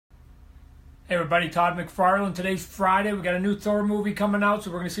Hey everybody, Todd McFarlane. Today's Friday. We got a new Thor movie coming out,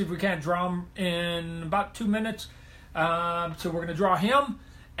 so we're going to see if we can't draw him in about 2 minutes. So we're going to draw him,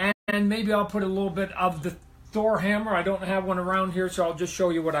 and maybe I'll put a little bit of the Thor hammer. I don't have one around here, so I'll just show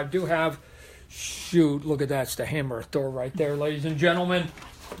you what I do have. Shoot, look at that. It's the hammer of Thor right there, ladies and gentlemen.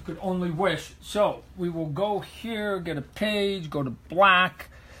 You could only wish. So we will go here, get a page, go to black.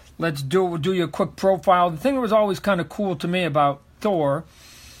 We'll do you a quick profile. The thing that was always kind of cool to me about Thor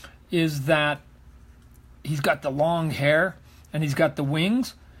is that he's got the long hair and he's got the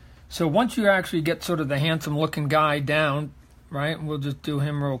wings. So once you actually get sort of the handsome looking guy down, right, we'll just do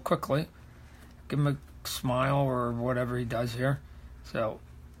him real quickly. Give him a smile or whatever he does here. So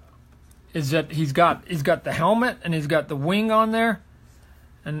is that he's got the helmet and he's got the wing on there.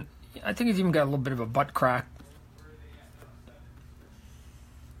 And I think he's even got a little bit of a butt crack.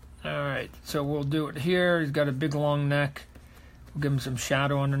 All right, so we'll do it here. He's got a big long neck. We'll give him some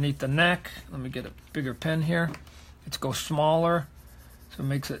shadow underneath the neck. Let me get a bigger pen here. Let's go smaller, so it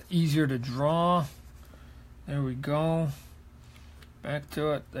makes it easier to draw. There we go. Back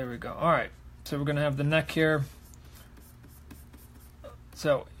to it. There we go. All right, so we're going to have the neck here.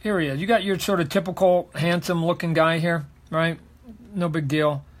 So here he is. You got your sort of typical handsome-looking guy here, right? No big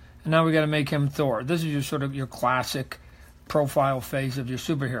deal. And now we got to make him Thor. This is your sort of your classic profile phase of your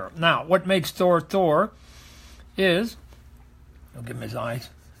superhero. Now, what makes Thor Thor is, I'll give him his eyes,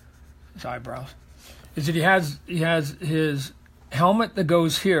 his eyebrows, is that he has his helmet that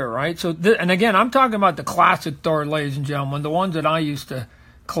goes here, right? So, and again, I'm talking about the classic Thor, ladies and gentlemen, the ones that I used to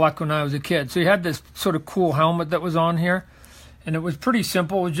collect when I was a kid. So he had this sort of cool helmet that was on here, and it was pretty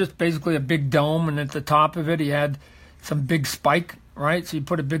simple. It was just basically a big dome, and at the top of it, he had some big spike, right? So you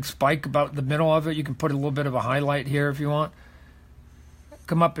put a big spike about the middle of it. You can put a little bit of a highlight here if you want.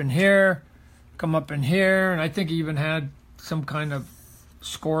 Come up in here, and I think he even had some kind of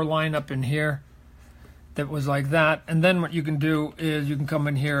score line up in here that was like that. And then what you can do is you can come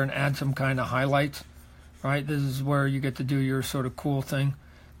in here and add some kind of highlights, right? This is where you get to do your sort of cool thing.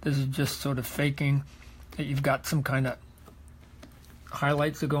 This is just sort of faking that you've got some kind of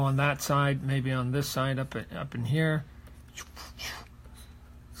highlights that go on that side, maybe on this side up in here.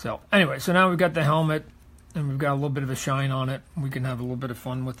 So anyway, so now we've got the helmet and we've got a little bit of a shine on it. We can have a little bit of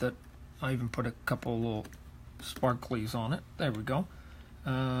fun with it. I even put a couple little sparklies on it. There we go.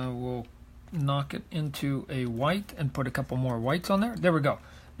 We'll knock it into a white and put a couple more whites on there. There we go.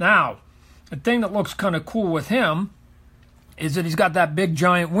 Now, the thing that looks kind of cool with him is that he's got that big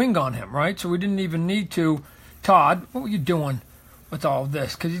giant wing on him, right? So we didn't even need to. Todd, what were you doing with all of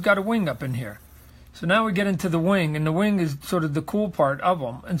this? Because he's got a wing up in here. So now we get into the wing, and the wing is sort of the cool part of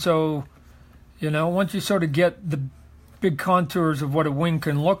him. And so, you know, once you sort of get the big contours of what a wing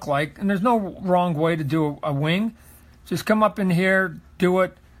can look like, and there's no wrong way to do a wing. Just come up in here, do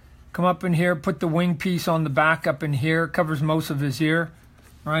it. Come up in here, put the wing piece on the back up in here. It covers most of his ear,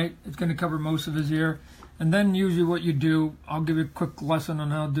 right? It's going to cover most of his ear. And then usually what you do, I'll give you a quick lesson on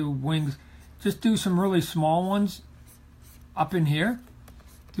how to do wings. Just do some really small ones up in here.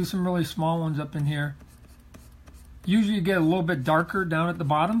 Do some really small ones up in here. Usually you get a little bit darker down at the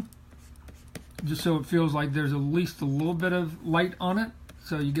bottom, just so it feels like there's at least a little bit of light on it.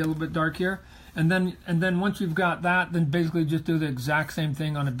 So you get a little bit dark here. And then once you've got that, then basically just do the exact same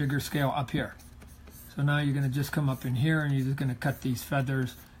thing on a bigger scale up here. So now you're going to just come up in here and you're just going to cut these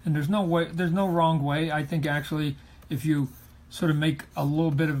feathers. And there's no wrong way. I think actually if you sort of make a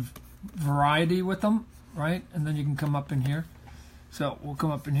little bit of variety with them, right? And then you can come up in here. So we'll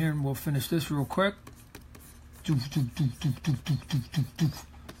come up in here and we'll finish this real quick.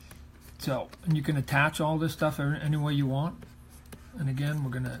 So, and you can attach all this stuff any way you want. And again, we're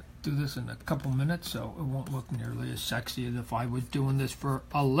going to do this in a couple minutes, so it won't look nearly as sexy as if I was doing this for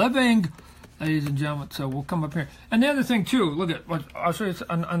a living, ladies and gentlemen. So we'll come up here. And the other thing too, look at, I'll show you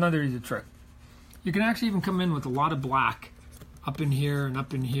another easy trick. You can actually even come in with a lot of black up in here and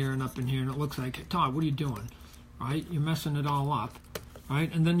up in here and up in here, and it looks like, hey, Todd, what are you doing? Right? You're messing it all up,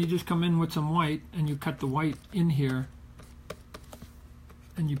 right? And then you just come in with some white and you cut the white in here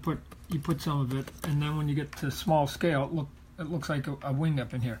and you put some of it, and then when you get to small scale, it looks like a wing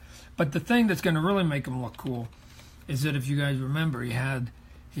up in here. But the thing that's going to really make him look cool is that if you guys remember, he has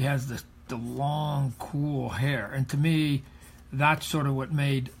the long, cool hair. And to me, that's sort of what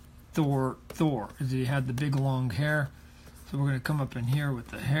made Thor, is he had the big, long hair. So we're going to come up in here with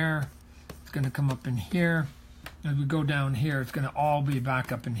the hair. It's going to come up in here. As we go down here, it's going to all be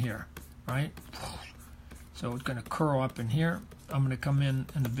back up in here, right? So it's going to curl up in here. I'm going to come in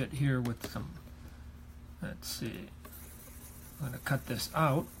a bit here with some, let's see. I'm going to cut this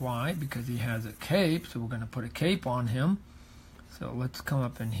out. Why? Because he has a cape, so we're going to put a cape on him. So let's come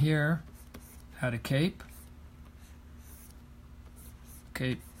up in here Add a cape.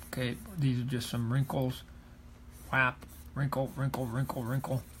 Cape, cape. These are just some wrinkles. Whap, wrinkle, wrinkle, wrinkle,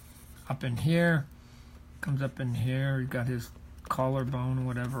 wrinkle. Up in here. Comes up in here. He's got his collarbone and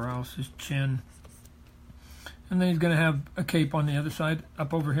whatever else, his chin. And then he's going to have a cape on the other side,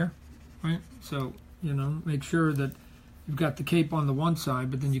 up over here, right? So, you know, make sure that you've got the cape on the one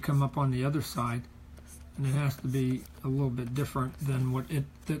side, but then you come up on the other side, and it has to be a little bit different than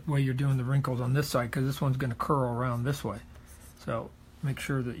the way you're doing the wrinkles on this side, because this one's going to curl around this way. So make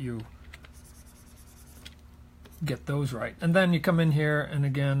sure that you get those right. And then you come in here, and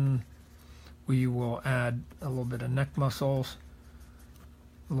again, we will add a little bit of neck muscles,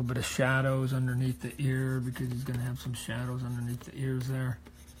 a little bit of shadows underneath the ear, because he's going to have some shadows underneath the ears there.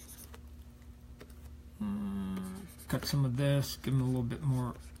 Cut some of this, give him a little bit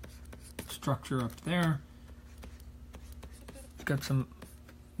more structure up there. Got some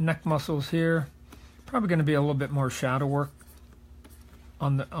neck muscles here. Probably going to be a little bit more shadow work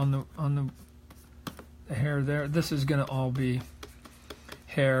on the hair there. This is going to all be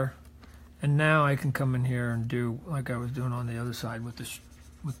hair. And now I can come in here and do like I was doing on the other side with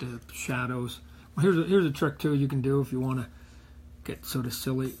the shadows. Well, here's a trick too you can do if you want to get sort of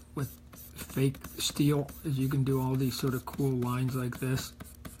silly with fake steel, is you can do all these sort of cool lines like this,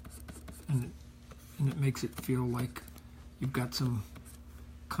 and it makes it feel like you've got some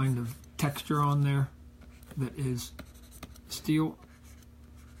kind of texture on there that is steel.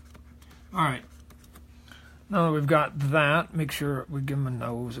 All right. Now that we've got that, make sure we give him a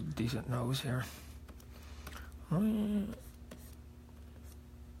nose, a decent nose here. Give him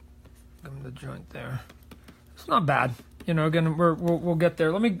the joint there. It's not bad. You know, again, we'll get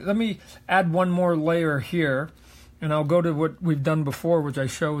there. Let me add one more layer here, and I'll go to what we've done before, which I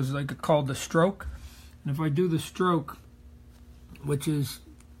show is like called the stroke. And if I do the stroke, which is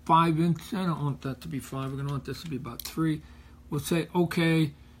 5 inches, I don't want that to be 5. We're going to want this to be about 3. We'll say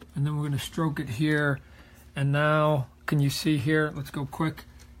okay, and then we're going to stroke it here. And now, can you see here? Let's go quick.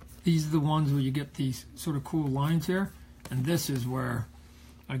 These are the ones where you get these sort of cool lines here. And this is where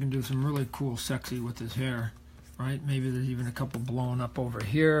I can do some really cool sexy with his hair, right? Maybe there's even a couple blowing up over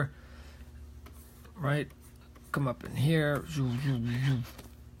here, right? Come up in here.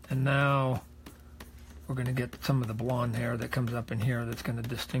 And now we're going to get some of the blonde hair that comes up in here that's going to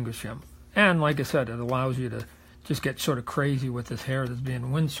distinguish him. And like I said, it allows you to just get sort of crazy with this hair that's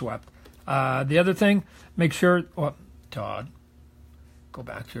being windswept. The other thing, make sure, oh, Todd, go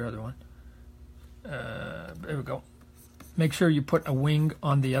back to your other one. There we go. Make sure you put a wing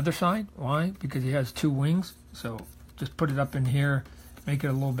on the other side. Why? Because he has 2 wings. So just put it up in here, make it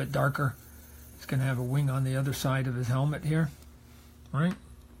a little bit darker. He's going to have a wing on the other side of his helmet here, right?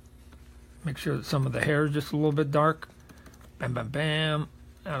 Make sure that some of the hair is just a little bit dark. Bam, bam, bam.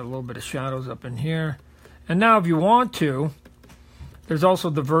 Add a little bit of shadows up in here. And now if you want to, there's also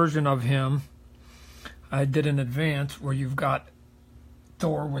the version of him I did in advance where you've got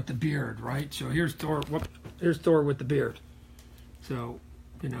Thor with the beard, right? So here's Thor. Here's Thor with the beard. So,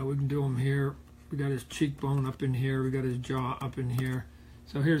 you know, we can do him here. We got his cheekbone up in here. We got his jaw up in here.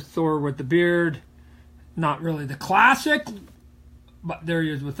 So here's Thor with the beard. Not really the classic, but there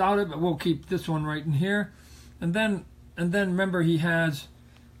he is without it. But we'll keep this one right in here. And then remember he has,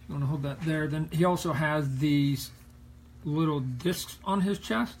 if you want to hold that there, then he also has these little discs on his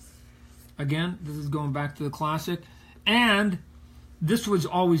chest. Again, this is going back to the classic. And this was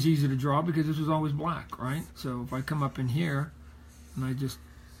always easy to draw because this was always black, right? So if I come up in here and I just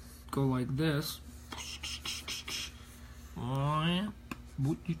go like this, and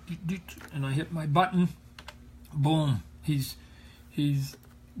I hit my button, boom, he's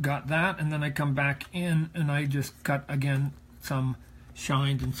got that. And then I come back in and I just cut again some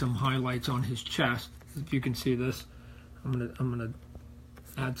shines and some highlights on his chest. If you can see this, I'm gonna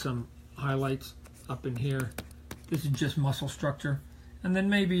add some highlights up in here. This is just muscle structure. And then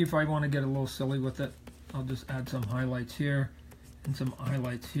maybe if I want to get a little silly with it, I'll just add some highlights here and some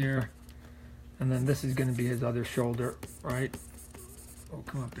highlights here. And then this is going to be his other shoulder, right? We'll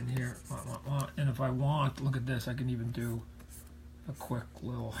come up in here. And if I want, look at this, I can even do a quick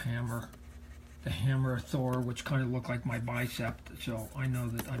little hammer. The hammer of Thor, which kind of looked like my bicep. So I know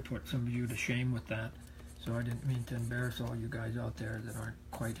that I put some of you to shame with that. So I didn't mean to embarrass all you guys out there that aren't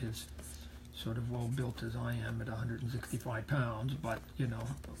quite as sort of well built as I am at 165 pounds, but you know,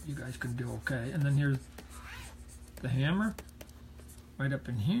 you guys can do okay. And then here's the hammer right up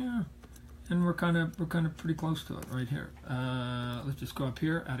in here, and we're kind of pretty close to it right here. Let's just go up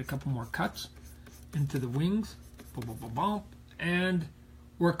here, add a couple more cuts into the wings, boom, boom, boom, boom, and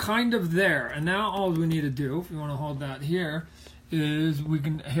we're kind of there. And now all we need to do, if you want to hold that here, is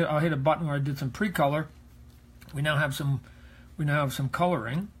I'll hit a button where I did some pre-color. We now have some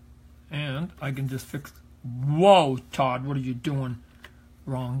coloring, and I can just fix. Whoa, Todd, what are you doing?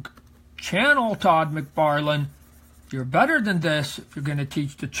 Wrong channel, Todd McFarlane. You're better than this. If you're going to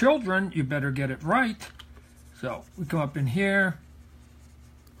teach the children, you better get it right. So we come up in here.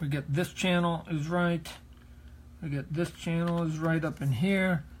 We get this channel is right. We get this channel is right up in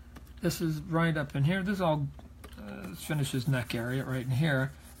here. This is right up in here. This is all, let's finish his neck area right in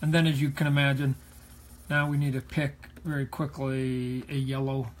here. And then as you can imagine, now we need to pick very quickly a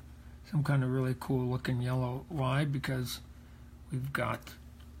yellow, some kind of really cool looking yellow. Why? Because we've got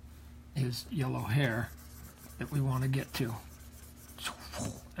his yellow hair that we want to get to.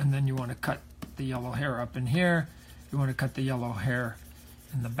 And then you want to cut the yellow hair up in here. You want to cut the yellow hair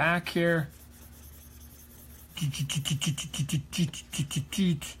in the back here.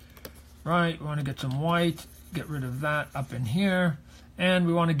 Right, we want to get some white, get rid of that up in here. And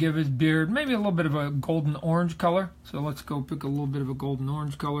we want to give his beard maybe a little bit of a golden orange color. So let's go pick a little bit of a golden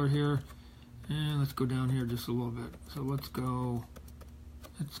orange color here. And let's go down here just a little bit. So let's go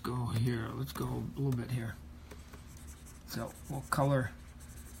here. Let's go a little bit here. So we'll color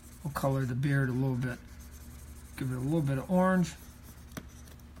the beard a little bit. Give it a little bit of orange.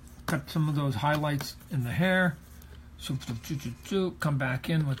 Cut some of those highlights in the hair. Come back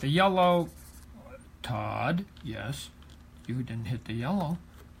in with the yellow. Todd, yes, you didn't hit the yellow.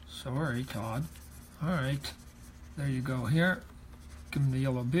 Sorry, Todd. All right, there you go here. Give him the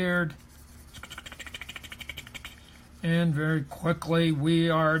yellow beard. And very quickly, we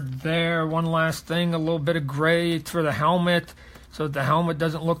are there. One last thing, a little bit of gray for the helmet, so that the helmet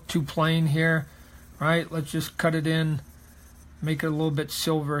doesn't look too plain here. Right, let's just cut it in. Make it a little bit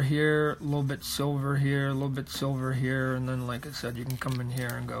silver here, a little bit silver here, a little bit silver here, and then, like I said, you can come in here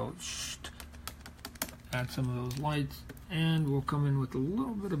and go, add some of those lights, and we'll come in with a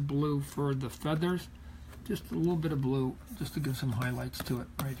little bit of blue for the feathers, just a little bit of blue, just to give some highlights to it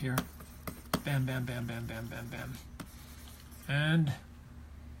right here. Bam, bam, bam, bam, bam, bam, bam. And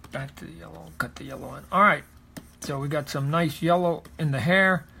back to the yellow, cut the yellow in. All right, so we got some nice yellow in the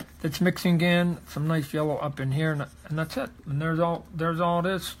hair that's mixing in, some nice yellow up in here, and that's it. And there's all it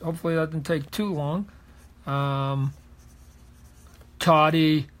is. Hopefully that didn't take too long.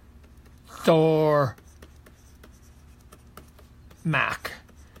 Toddy, Thor, Mac,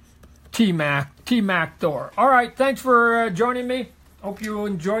 T-Mac, Thor. All right, thanks for joining me. Hope you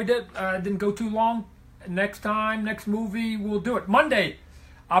enjoyed it. Didn't go too long. Next time, next movie, we'll do it. Monday,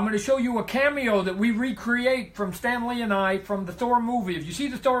 I'm going to show you a cameo that we recreate from Stan Lee and I from the Thor movie. If you see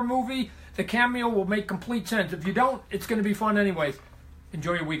the Thor movie, the cameo will make complete sense. If you don't, it's going to be fun anyways.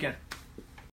 Enjoy your weekend.